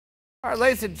All right,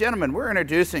 ladies and gentlemen, we're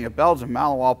introducing a Belgian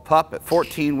Malinois pup at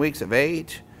 14 weeks of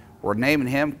age. We're naming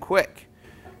him Quick.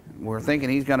 We're thinking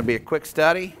he's going to be a quick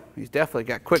study. He's definitely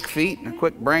got quick feet and a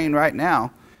quick brain right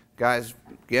now. Guy's,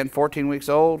 again, 14 weeks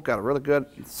old, got a really good,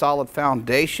 solid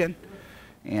foundation.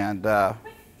 And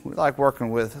we like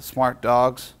working with smart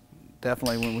dogs.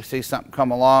 Definitely when we see something come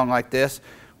along like this,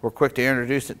 we're quick to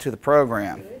introduce it to the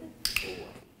program. You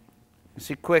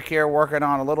see Quick here working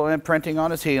on a little imprinting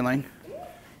on his heeling,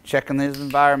 checking his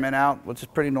environment out, which is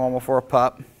pretty normal for a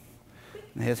pup.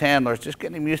 And his handler's just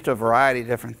getting him used to a variety of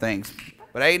different things.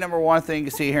 But number one thing you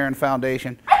see here in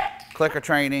foundation, clicker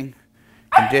training,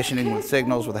 conditioning with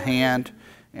signals with a hand,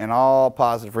 and all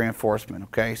positive reinforcement,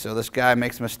 okay? So this guy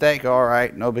makes a mistake, all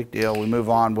right, no big deal. We move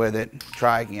on with it,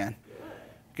 try again.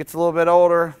 Gets a little bit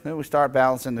older, then we start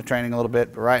balancing the training a little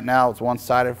bit, but right now it's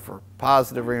one-sided for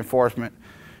positive reinforcement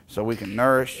so we can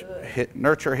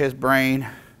nurture his brain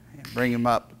and bring him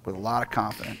up with a lot of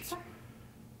confidence.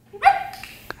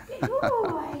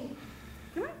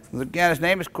 Again, his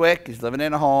name is Quick. He's living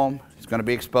in a home. He's going to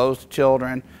be exposed to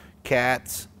children,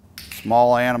 cats,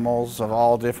 small animals of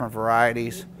all different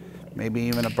varieties, maybe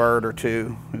even a bird or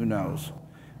two, who knows.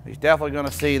 He's definitely going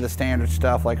to see the standard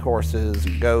stuff like horses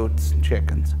and goats and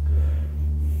chickens.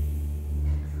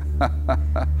 All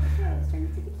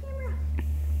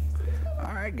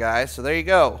right, guys, so there you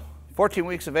go. 14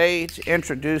 weeks of age,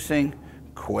 introducing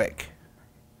Quick.